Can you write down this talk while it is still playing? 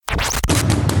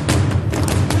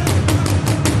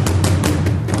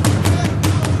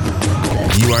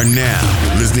are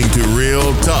now listening to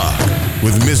Real Talk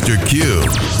with Mr. Q,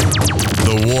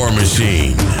 the War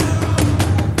Machine.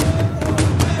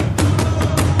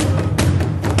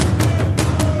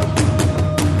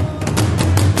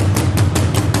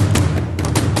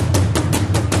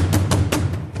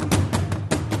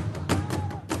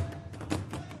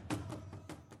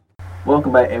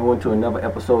 Welcome back, everyone, to another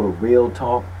episode of Real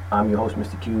Talk. I'm your host,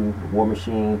 Mr. Q, the War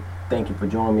Machine. Thank you for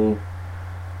joining me.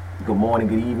 Good morning,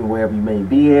 good evening, wherever you may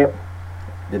be at.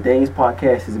 Today's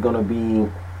podcast is going to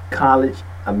be college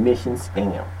admission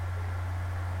scam.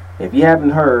 If you haven't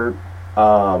heard,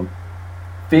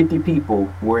 50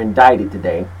 people were indicted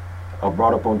today, or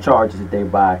brought up on charges today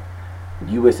by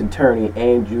U.S. Attorney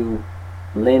Andrew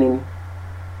Lenin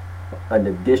in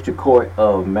the District Court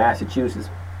of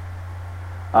Massachusetts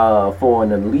for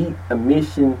an elite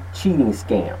admission cheating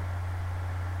scam.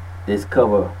 This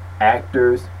cover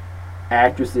actors,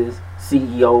 actresses,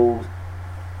 CEOs,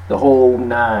 the whole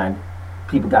nine.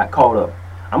 People got caught up.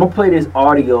 I'm going to play this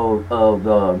audio of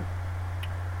the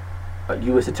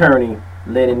U.S. Attorney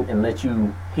Lenin and let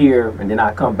you hear, and then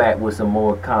I'll come back with some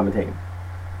more commentating.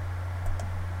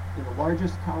 In the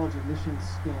largest college admissions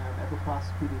scam ever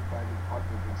prosecuted by the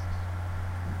Department of Justice.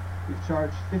 We've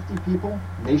charged 50 people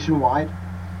nationwide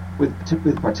with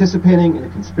participating in a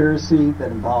conspiracy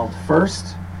that involved,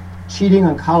 first, cheating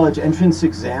on college entrance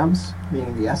exams,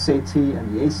 meaning the SAT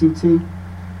and the ACT,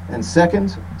 and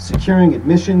second, securing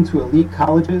admission to elite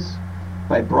colleges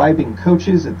by bribing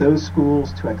coaches at those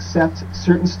schools to accept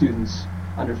certain students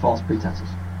under false pretenses.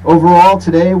 Overall,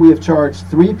 today we have charged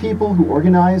 3 people who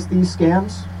organized these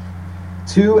scams,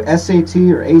 2 SAT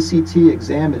or ACT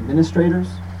exam administrators,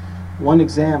 1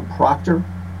 exam proctor,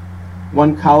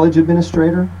 1 college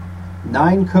administrator,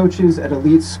 9 coaches at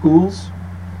elite schools,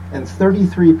 and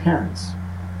 33 parents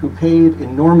who paid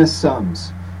enormous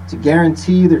sums to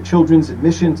guarantee their children's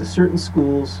admission to certain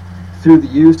schools through the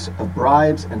use of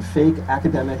bribes and fake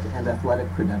academic and athletic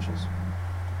credentials.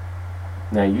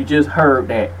 Now, you just heard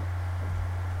that.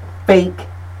 Fake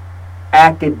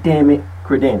academic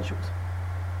credentials.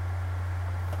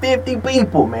 50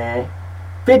 people, man.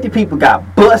 50 people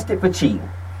got busted for cheating.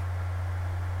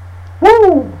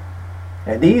 Woo!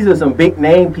 And these are some big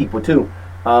name people too.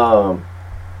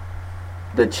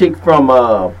 The chick from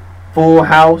Full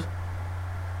House,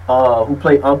 who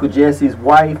played Uncle Jesse's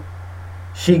wife,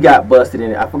 she got busted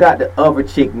in it. I forgot the other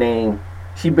chick name.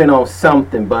 She been on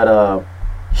something, but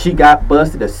she got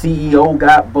busted. The CEO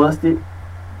got busted.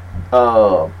 It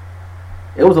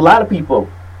was a lot of people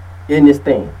in this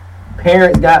thing.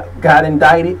 Parents got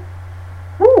indicted.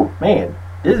 Woo, man,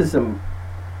 this is some.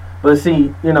 But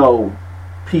see,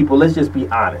 people, let's just be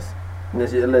honest.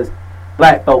 Let's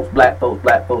black folks, let's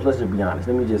just be honest.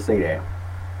 Let me just say that.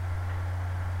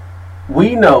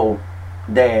 We know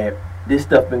that this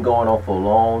stuff been going on for a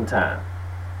long time.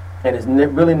 And it's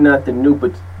really nothing new,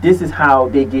 but this is how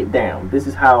they get down. This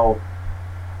is how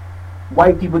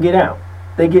white people get down.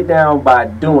 They get down by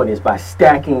doing this, by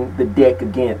stacking the deck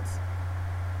against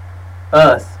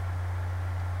us,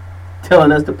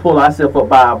 telling us to pull ourselves up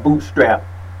by our bootstrap,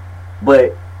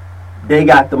 but they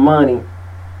got the money.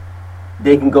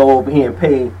 They can go over here and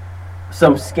pay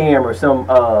some scammer, some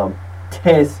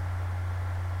test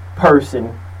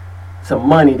person some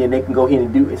money. Then they can go ahead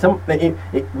and do it.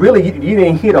 It really, you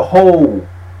didn't hear the whole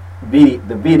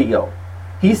video.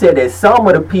 He said that some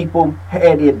of the people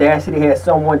had the audacity, had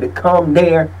someone to come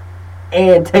there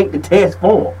and take the test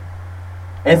for them.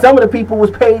 And some of the people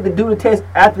was paid to do the test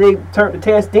after they turned the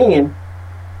test in.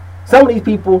 Some of these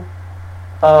people,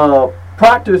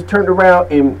 proctors turned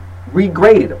around and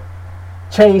regraded them,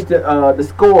 changed the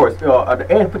scores,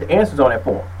 put the answers on that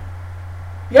form.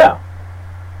 Yeah,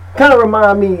 kind of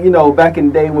remind me, back in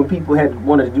the day when people had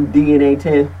wanted to do DNA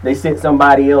test, they sent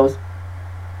somebody else,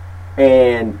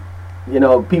 and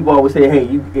people always say, hey,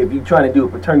 if you're trying to do a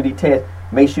paternity test,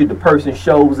 make sure the person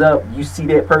shows up. You see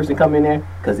that person come in there,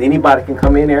 because anybody can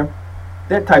come in there.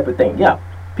 That type of thing. Yeah,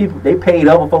 they paid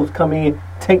other folks to come in,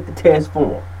 take the test for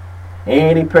them.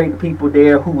 And they paid the people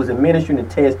there who was administering the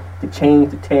test to change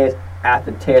the test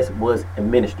after the test was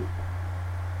administered.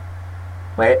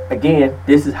 But again,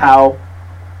 this is how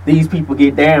these people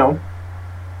get down.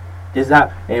 This is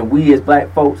how, and we as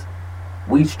black folks,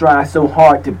 we strive so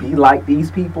hard to be like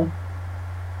these people.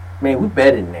 Man, we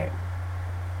better than that.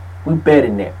 We better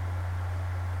than that.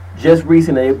 Just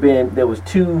recently, there was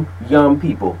 2 young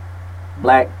people,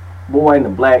 black boy and a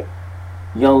black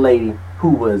young lady, who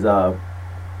was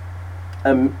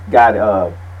got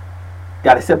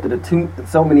accepted to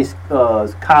so many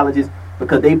colleges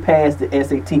because they passed the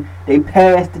SAT. They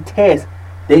passed the test.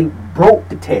 They broke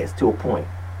the test to a point.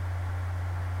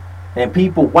 And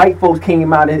white folks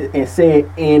came out and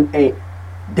said,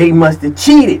 they must have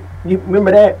cheated. You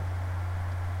remember that?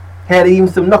 Had even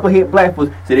some knucklehead black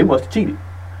folks said they must have cheated.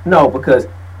 No, because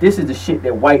this is the shit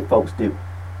that white folks do.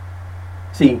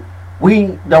 See,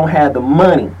 we don't have the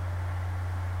money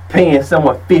paying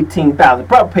someone $15,000.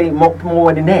 Probably paid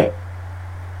more than that.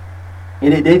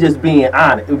 And they're just being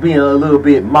honest, being a little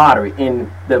bit moderate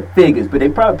in the figures, but they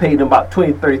probably paid them about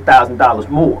 $20,000, $30,000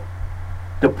 more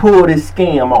to pull this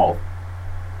scam off,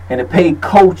 and to pay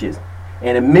coaches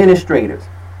and administrators,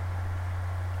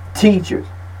 teachers,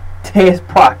 test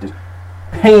proctors,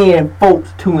 paying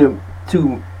folks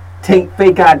to take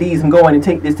fake IDs and go in and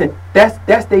take this test.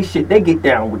 That's their shit. They get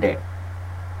down with that.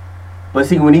 But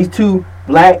see, when these two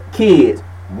black kids,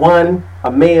 one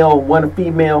a male, one a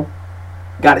female,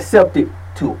 got accepted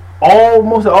to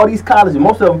almost all these colleges,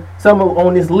 most of them, some of them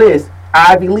on this list,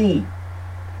 Ivy League.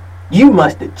 You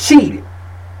must have cheated.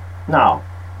 No,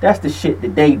 that's the shit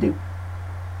that they do.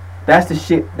 That's the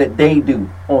shit that they do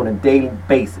on a daily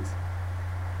basis.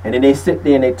 And then they sit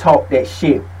there and they talk that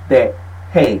shit that,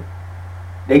 hey,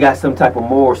 they got some type of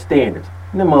moral standards.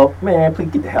 And them up, man,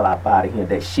 please get the hell out of here,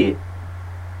 that shit.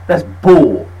 That's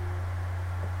bull.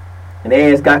 And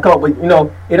their ass got caught, but you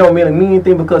know, it don't really mean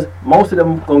anything because most of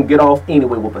them gonna get off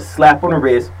anyway with a slap on the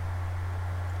wrist,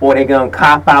 or they gonna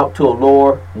cop out to a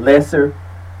lower, lesser,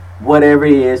 whatever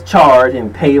it is, charge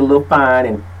and pay a little fine,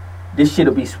 and this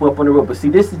shit'll be swept on the road. But see,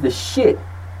 this is the shit.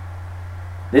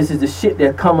 This is the shit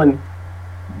that's coming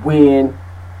when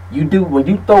you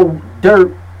throw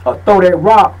dirt or throw that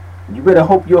rock. You better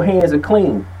hope your hands are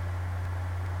clean.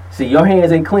 See, your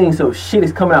hands ain't clean, so shit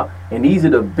is coming out. And these are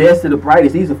the best of the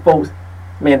brightest. These are folks,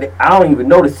 man, I don't even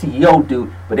know the CEO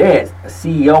dude, but a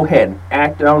CEO had an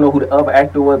actor. I don't know who the other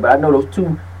actor was, but I know those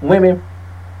two women,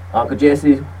 Uncle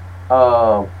Jesse's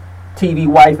TV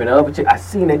wife and the other chick. I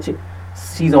seen that chick.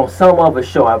 She's on some other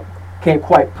show. I can't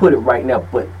quite put it right now,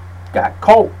 but got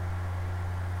caught.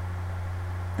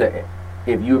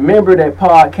 If you remember that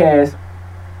podcast,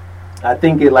 I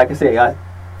think it, like I said,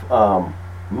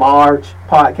 March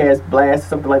podcast blast,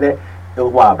 something like that. It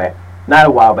was a while back. Not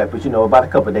a while back, but you know, about a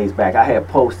couple of days back, I had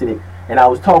posted it, and I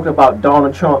was talking about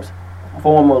Donald Trump's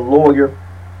former lawyer,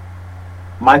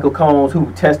 Michael Combs,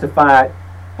 who testified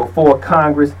before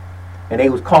Congress, and they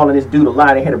was calling this dude a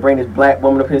lie. They had to bring this black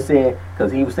woman up here saying,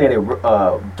 because he was saying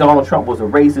that Donald Trump was a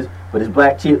racist, but his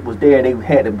black chick was there, and they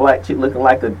had the black chick looking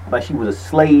like she was a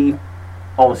slave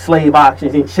on slave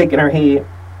auctions and shaking her head,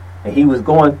 and he was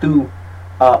going through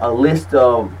a list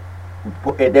of,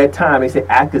 at that time they said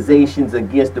accusations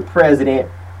against the president,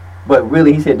 but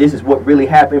really he said this is what really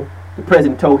happened. The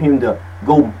president told him to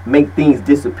go make things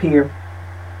disappear.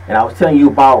 And I was telling you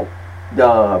about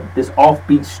this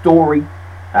offbeat story.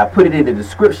 I put it in the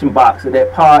description box of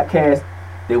that podcast.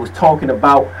 They was talking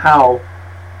about how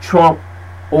Trump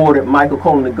ordered Michael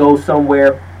Cohen to go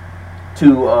somewhere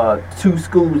to two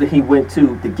schools that he went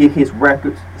to get his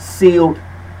records sealed,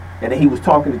 and then he was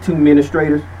talking to two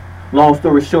administrators. Long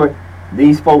story short,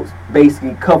 these folks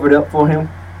basically covered up for him.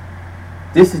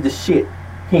 This is the shit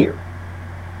here.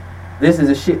 This is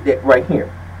the shit that right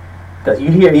here. Because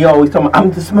you hear he always talking about,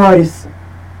 I'm the smartest.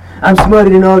 I'm smarter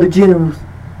than all the generals.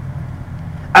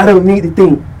 I don't need to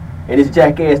think. And this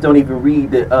jackass don't even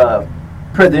read the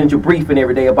presidential briefing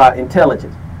every day about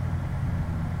intelligence.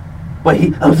 But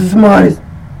I'm the smartest.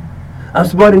 I'm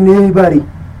smarter than anybody.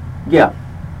 Yeah.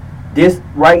 This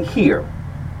right here.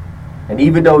 And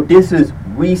even though this is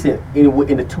recent in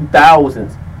the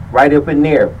 2000s, right up in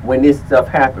there when this stuff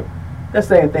happened, the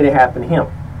same thing that happened to him.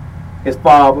 His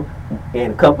father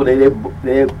and a couple of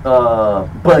their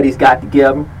buddies got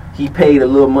together. He paid a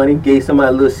little money, gave somebody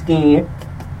a little skin.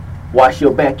 Wash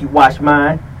your back, you wash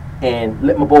mine, and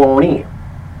let my boy on in.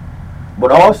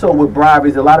 But also with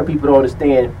briberies, a lot of people don't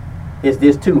understand is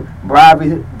this too.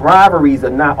 Briberies are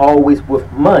not always with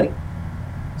money.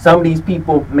 Some of these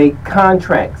people make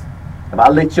contracts. If I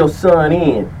let your son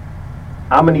in,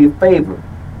 I'm going to need a favor.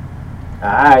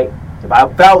 Alright? If I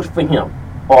vouch for him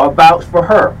or I vouch for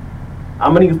her,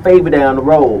 I'm going to need a favor down the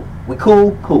road. We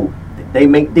cool? Cool. They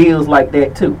make deals like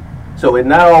that too. So it's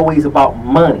not always about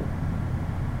money.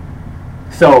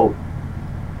 So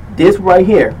this right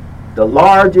here, the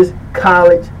largest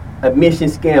college admission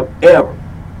scam ever.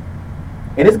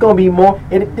 And it's going to be more.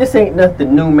 And this ain't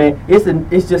nothing new, man.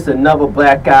 It's just another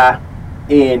black guy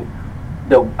in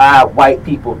the white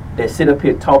people that sit up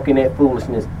here talking that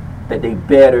foolishness that they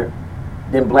better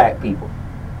than black people,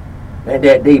 and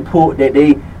that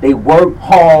they work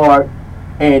hard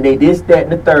and they this, that,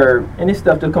 and the third, and this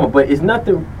stuff to come. But it's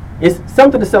nothing. It's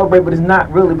something to celebrate, but it's not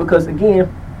really, because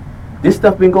again, this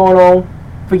stuff been going on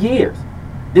for years.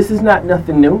 This is not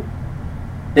nothing new.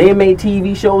 They made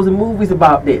TV shows and movies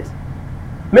about this.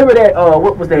 Remember that?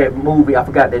 What was that movie? I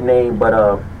forgot the name, but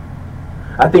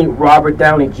I think Robert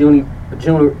Downey Jr.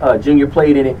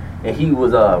 played in it, and he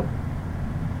was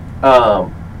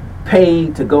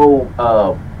paid to go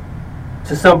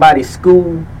to somebody's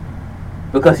school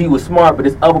because he was smart, but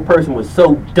this other person was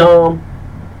so dumb.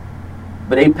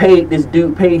 But they paid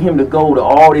him to go to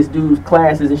all this dude's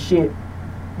classes and shit.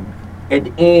 At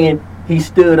the end, he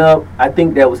stood up. I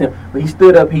think that was him. But he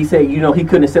stood up. He said, he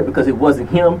couldn't accept because it wasn't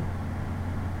him.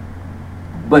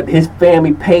 But his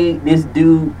family paid this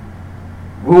dude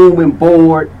room and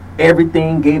board,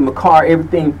 everything, gave him a car,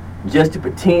 everything, just to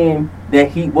pretend that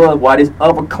he was, while this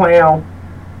other clown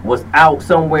was out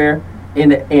somewhere in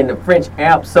the French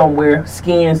Alps somewhere,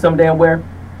 skiing some damn where.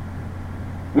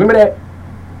 Remember that?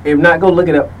 If not, go look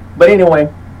it up. But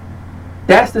anyway,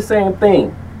 that's the same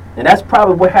thing. And that's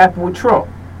probably what happened with Trump.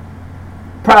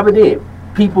 Probably did.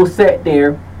 People sat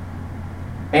there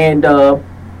and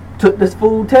took this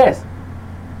food test.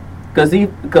 Because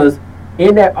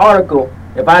in that article,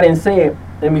 if I didn't say it,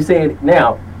 let me say it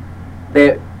now,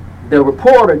 that the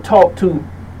reporter talked to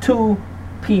two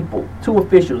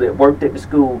officials that worked at the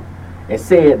school, and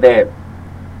said that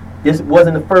this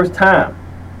wasn't the first time,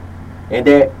 and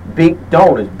that big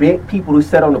donors, big people who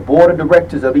sat on the board of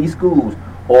directors of these schools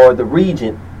or the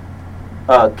regent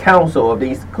council of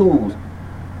these schools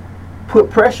put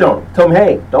pressure on them.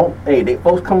 Told them, they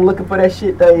folks come looking for that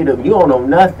shit. You don't know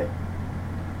nothing.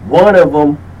 One of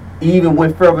them even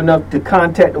went further enough to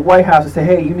contact the White House and say,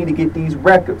 hey, you need to get these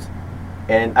records.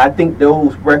 And I think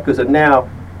those records are now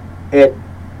at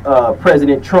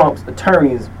President Trump's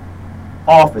attorney's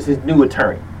office, his new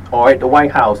attorney, or at the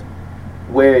White House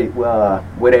where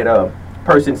that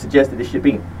person suggested it should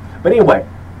be. But anyway,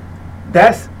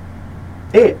 that's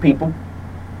it, people.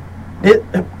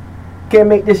 Can't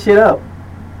make this shit up.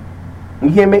 You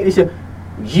can't make this shit.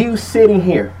 You sitting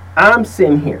here, I'm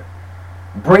sitting here,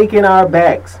 breaking our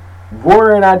backs,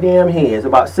 worrying our damn heads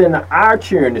about sending our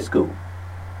children to school,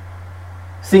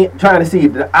 trying to see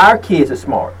if our kids are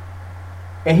smart.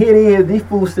 And here it is, these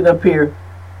fools sitting up here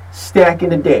stacking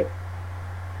the deck.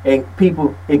 And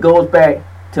people, it goes back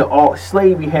to all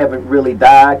slavery haven't really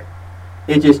died.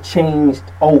 It just changed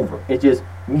over. It just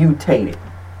mutated.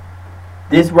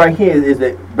 This right here is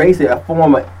basically a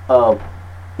form of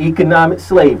economic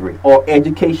slavery or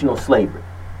educational slavery.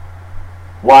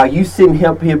 While you sitting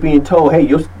up here being told, hey,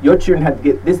 your children have to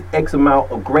get this X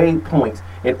amount of grade points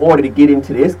in order to get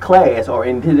into this class or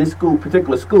into this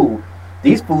particular school,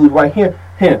 these fools right here,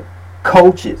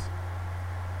 coaches,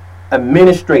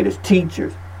 administrators,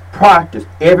 teachers, proctors,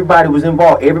 everybody was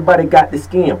involved. Everybody got the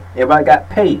scam. Everybody got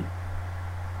paid.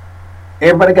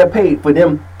 Everybody got paid for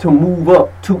them to move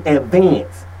up, to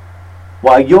advance.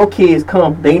 While your kids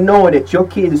come, they know that your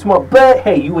kids are smart, but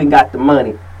hey, you ain't got the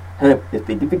money. It's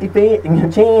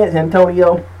 50-50 chance,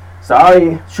 Antonio.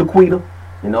 Sorry, Shaquita.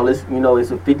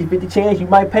 It's a 50-50 chance you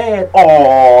might pass.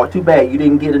 Oh, too bad you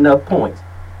didn't get enough points.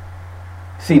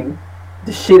 See,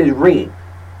 the shit is rigged.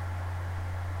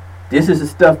 This is the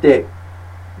stuff that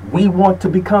we want to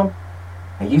become.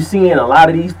 And you seeing a lot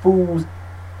of these fools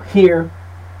here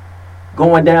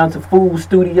going down to Food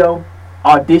Studio,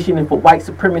 auditioning for white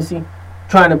supremacy,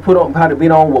 trying to put on how to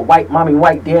get on with white mommy,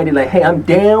 white daddy, like, hey, I'm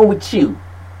down with you.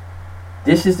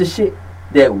 This is the shit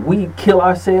that we kill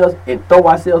ourselves and throw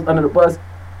ourselves under the bus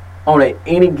on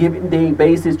any given day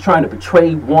basis, trying to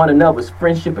betray one another's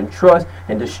friendship and trust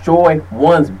and destroy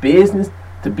one's business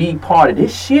to be part of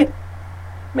this shit.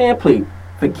 Man, please,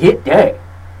 forget that.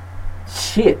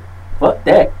 Shit, fuck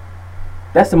that.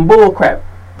 That's some bull crap.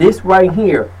 This right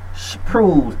here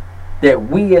proves that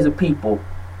we as a people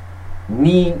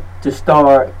need to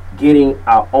start getting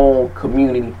our own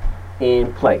community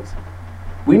in place.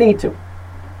 We need to.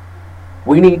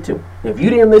 If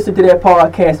you didn't listen to that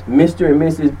podcast, Mr. and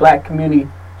Mrs. Black Community,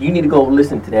 you need to go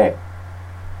listen to that.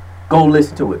 Go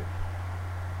listen to it.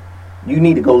 You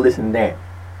need to go listen to that.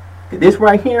 This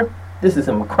right here, this is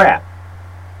some crap.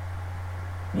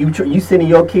 You sending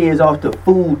your kids off to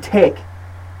food tech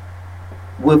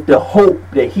with the hope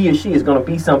that he or she is going to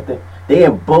be something. They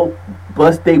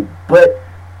bust they butt,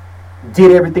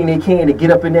 did everything they can to get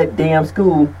up in that damn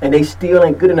school, and they still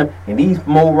ain't good enough. And these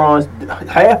morons,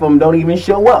 half of them don't even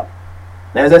show up.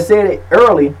 Now, as I said it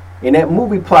early in that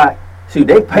movie plot, see,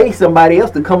 they pay somebody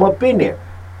else to come up in there.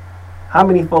 How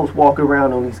many folks walk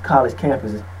around on these college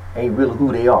campuses ain't really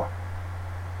who they are?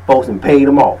 Folks and paid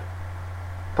them off.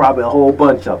 Probably a whole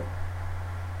bunch of them.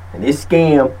 And this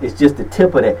scam is just the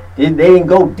tip of that. They didn't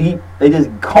go deep. They just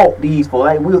caught these for,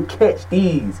 like, we'll catch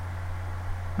these.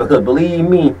 Because believe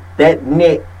me, that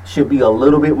net should be a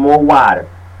little bit more wider.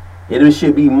 It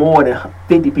should be more than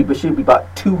 50 people. It should be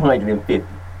about 250.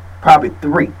 Probably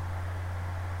 3.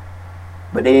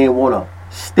 But they didn't want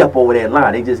to step over that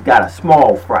line. They just got a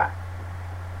small fry.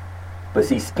 But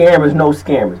see, scammers know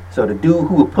scammers. So the dude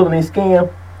who was pulling this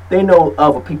scam, they know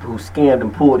other people who scammed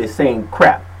and pulled this same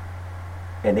crap.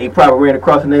 And they probably ran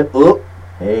across and they,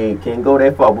 hey, can't go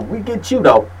that far. But we get you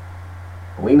though.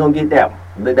 We ain't gonna get that one.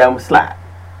 Let that one slide.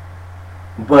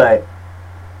 But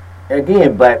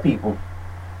again, black people,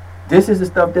 this is the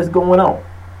stuff that's going on.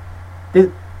 This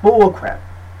bull crap.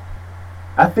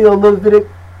 I feel a little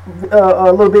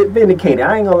bit vindicated.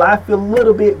 I ain't gonna lie. I feel a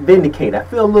little bit vindicated. I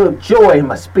feel a little joy in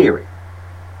my spirit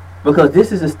because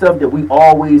this is the stuff that we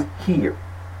always hear.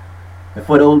 And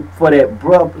for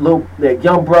that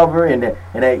young brother and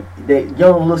that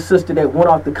young little sister that went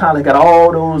off to college, got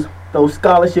all those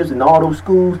scholarships and all those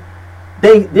schools.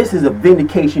 This is a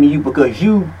vindication of you because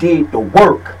you did the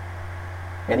work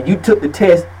and you took the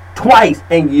test twice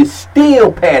and you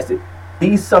still passed it.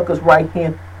 These suckers right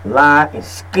here lie and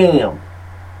scam,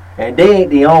 and they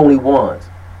ain't the only ones.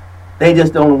 They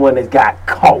just the only one that's got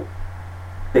caught.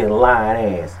 They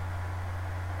lying ass.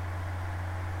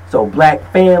 So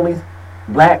black families,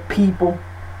 black people,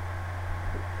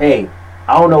 hey,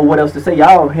 I don't know what else to say.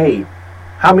 Y'all, hey,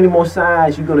 how many more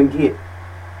signs you gonna get?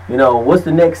 You know, what's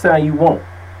the next sign you want?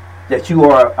 That you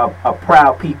are a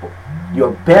proud people.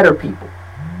 You're better people.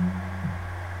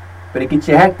 Better get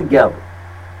your act together.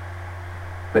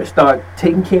 Better start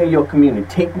taking care of your community,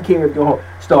 taking care of your home.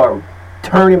 Start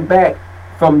turning back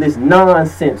from this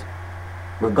nonsense.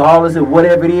 Regardless of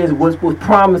whatever it is, what's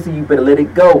promising you, better let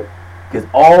it go. Because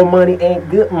all money ain't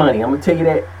good money. I'm going to tell you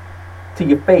that to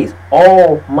your face.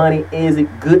 All money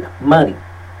isn't good money.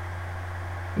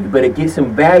 You better get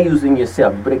some values in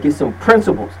yourself. You better get some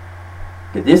principles.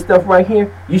 Because this stuff right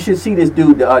here, you should see this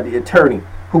dude, the attorney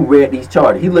who read these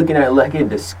charges. He looking at it like in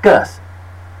disgust.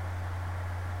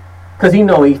 Because he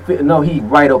he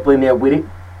right up in there with it.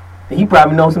 And he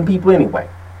probably knows some people anyway.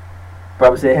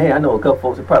 Probably said, hey, I know a couple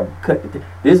folks that probably cut it.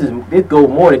 This goes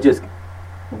more than just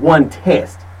one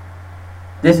test.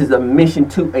 This is a mission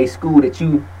to a school that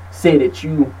you say that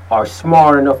you are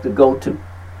smart enough to go to.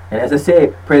 And as I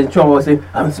said, President Trump always said,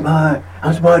 I'm smart.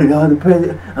 I'm smarter than all the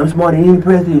president. I'm smarter than any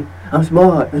president. I'm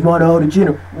smart. I'm smarter than all the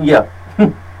general. Yeah.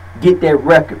 Get that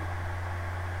record.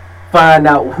 Find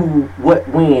out who, what,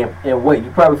 when, and what.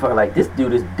 You probably find like, this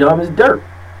dude is dumb as dirt.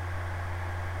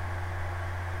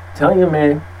 Tell you,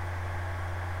 man,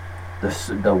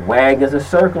 the wagons are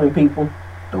circling, people.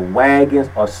 The wagons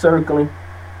are circling,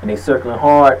 and they circling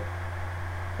hard,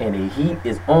 and the heat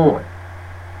is on.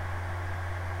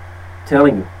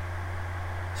 Telling you.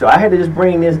 So I had to just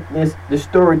bring this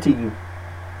story to you,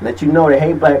 let you know that,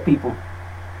 hey, black people,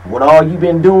 what all you've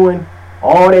been doing,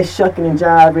 all that shucking and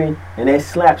jiving and that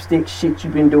slapstick shit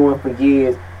you've been doing for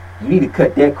years, you need to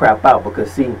cut that crap out.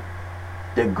 Because see,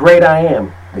 the great I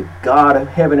am, the God of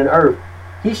heaven and earth,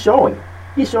 he's showing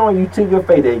you to your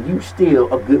face that you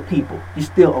still a good people. You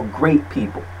still a great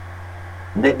people.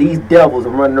 And that these devils are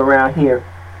running around here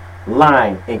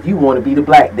lying, and you want to be the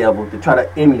black devil to try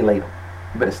to emulate them.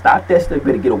 You better stop that stuff. You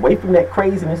better get away from that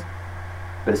craziness.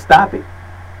 Better stop it.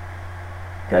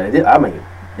 I mean,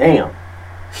 damn.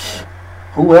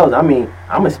 Who else? I mean,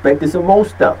 I'm expecting some more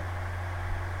stuff.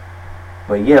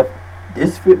 But yeah,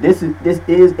 this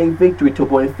is a victory to a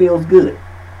point. It feels good.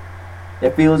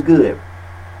 It feels good.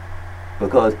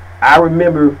 Because I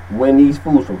remember when these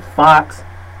fools from Fox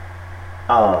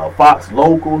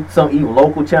Local, some even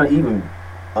local channel, even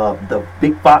the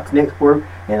big Fox Network,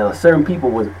 and certain people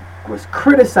was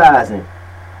criticizing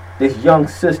this young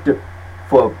sister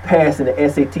for passing the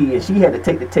SAT, and she had to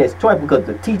take the test twice because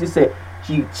the teacher said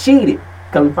she cheated.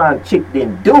 Come to find, the chick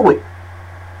didn't do it.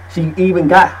 She even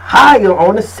got higher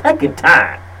on the second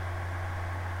time.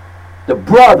 The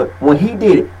brother, when he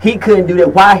did it, he couldn't do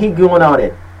that. Why he doing all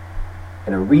that?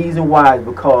 And the reason why is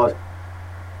because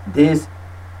this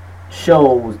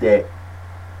shows that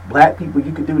black people,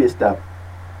 you can do this stuff,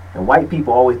 and white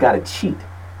people always got to cheat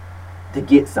to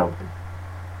get something.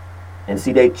 And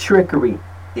see, their trickery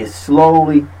is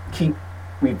slowly keep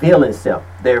revealing itself.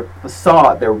 Their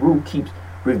facade, their roof keeps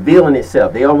revealing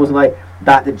itself. They almost like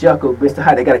Dr. Jekyll, Mr.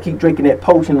 Hyde. They got to keep drinking that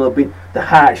potion a little bit to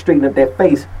hide, straighten up that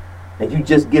face, and you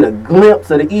just get a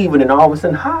glimpse of the evil, and all of a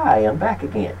sudden, hi, I'm back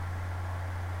again.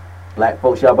 Black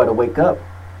folks, y'all better wake up.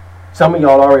 Some of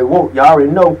y'all already woke. Y'all already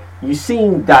know. You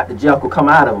seen Dr. Jekyll come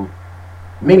out of them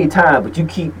many times, but you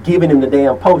keep giving him the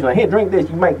damn potion. Like, here, drink this.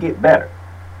 You might get better.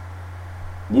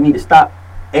 You need to stop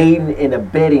aiding and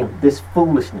abetting this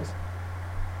foolishness.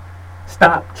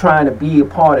 Stop trying to be a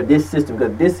part of this system,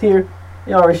 because this here,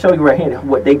 they already show you right here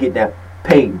what they get down.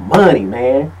 Pay money,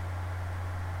 man.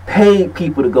 paid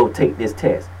people to go take this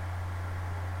test.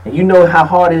 And you know how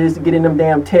hard it is to get in them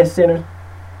damn test centers?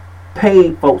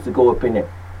 Paid folks to go up in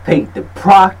there. Paid the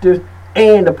proctors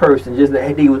and the person, just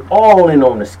that they was all in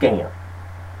on the scam.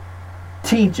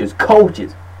 Teachers,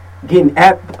 coaches, getting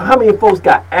how many folks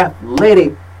got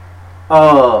athletic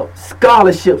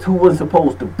scholarships who wasn't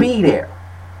supposed to be there?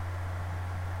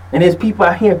 And there's people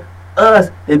out here, us,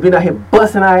 that's been out here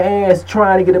busting our ass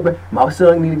trying to get up. My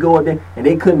son need to go up there, and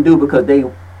they couldn't do it because they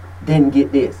didn't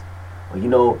get this. Well, you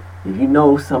know, if you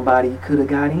know somebody could have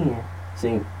got in.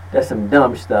 See, that's some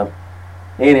dumb stuff.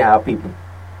 Anyhow, people,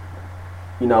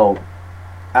 you know,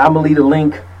 I'm going to leave a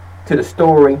link to the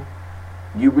story.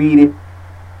 You read it.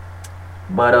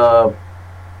 But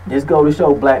just go to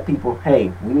show black people,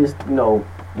 hey, we need to, you know,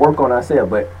 work on ourselves.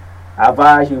 But I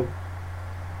advise you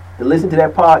to listen to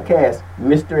that podcast,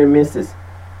 Mr. and Mrs.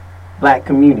 Black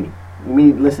Community. You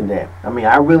need to listen to that. I mean,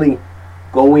 I really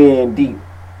go in deep.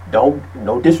 No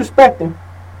disrespecting,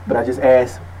 but I just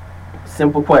ask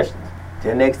simple questions.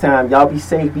 Till next time, y'all be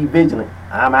safe, be vigilant.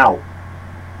 I'm out.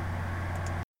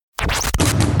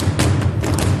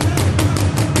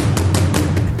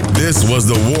 This was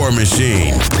The War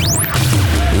Machine.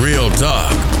 Real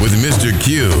talk with Mr.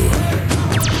 Q.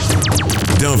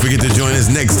 Don't forget to join us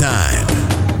next time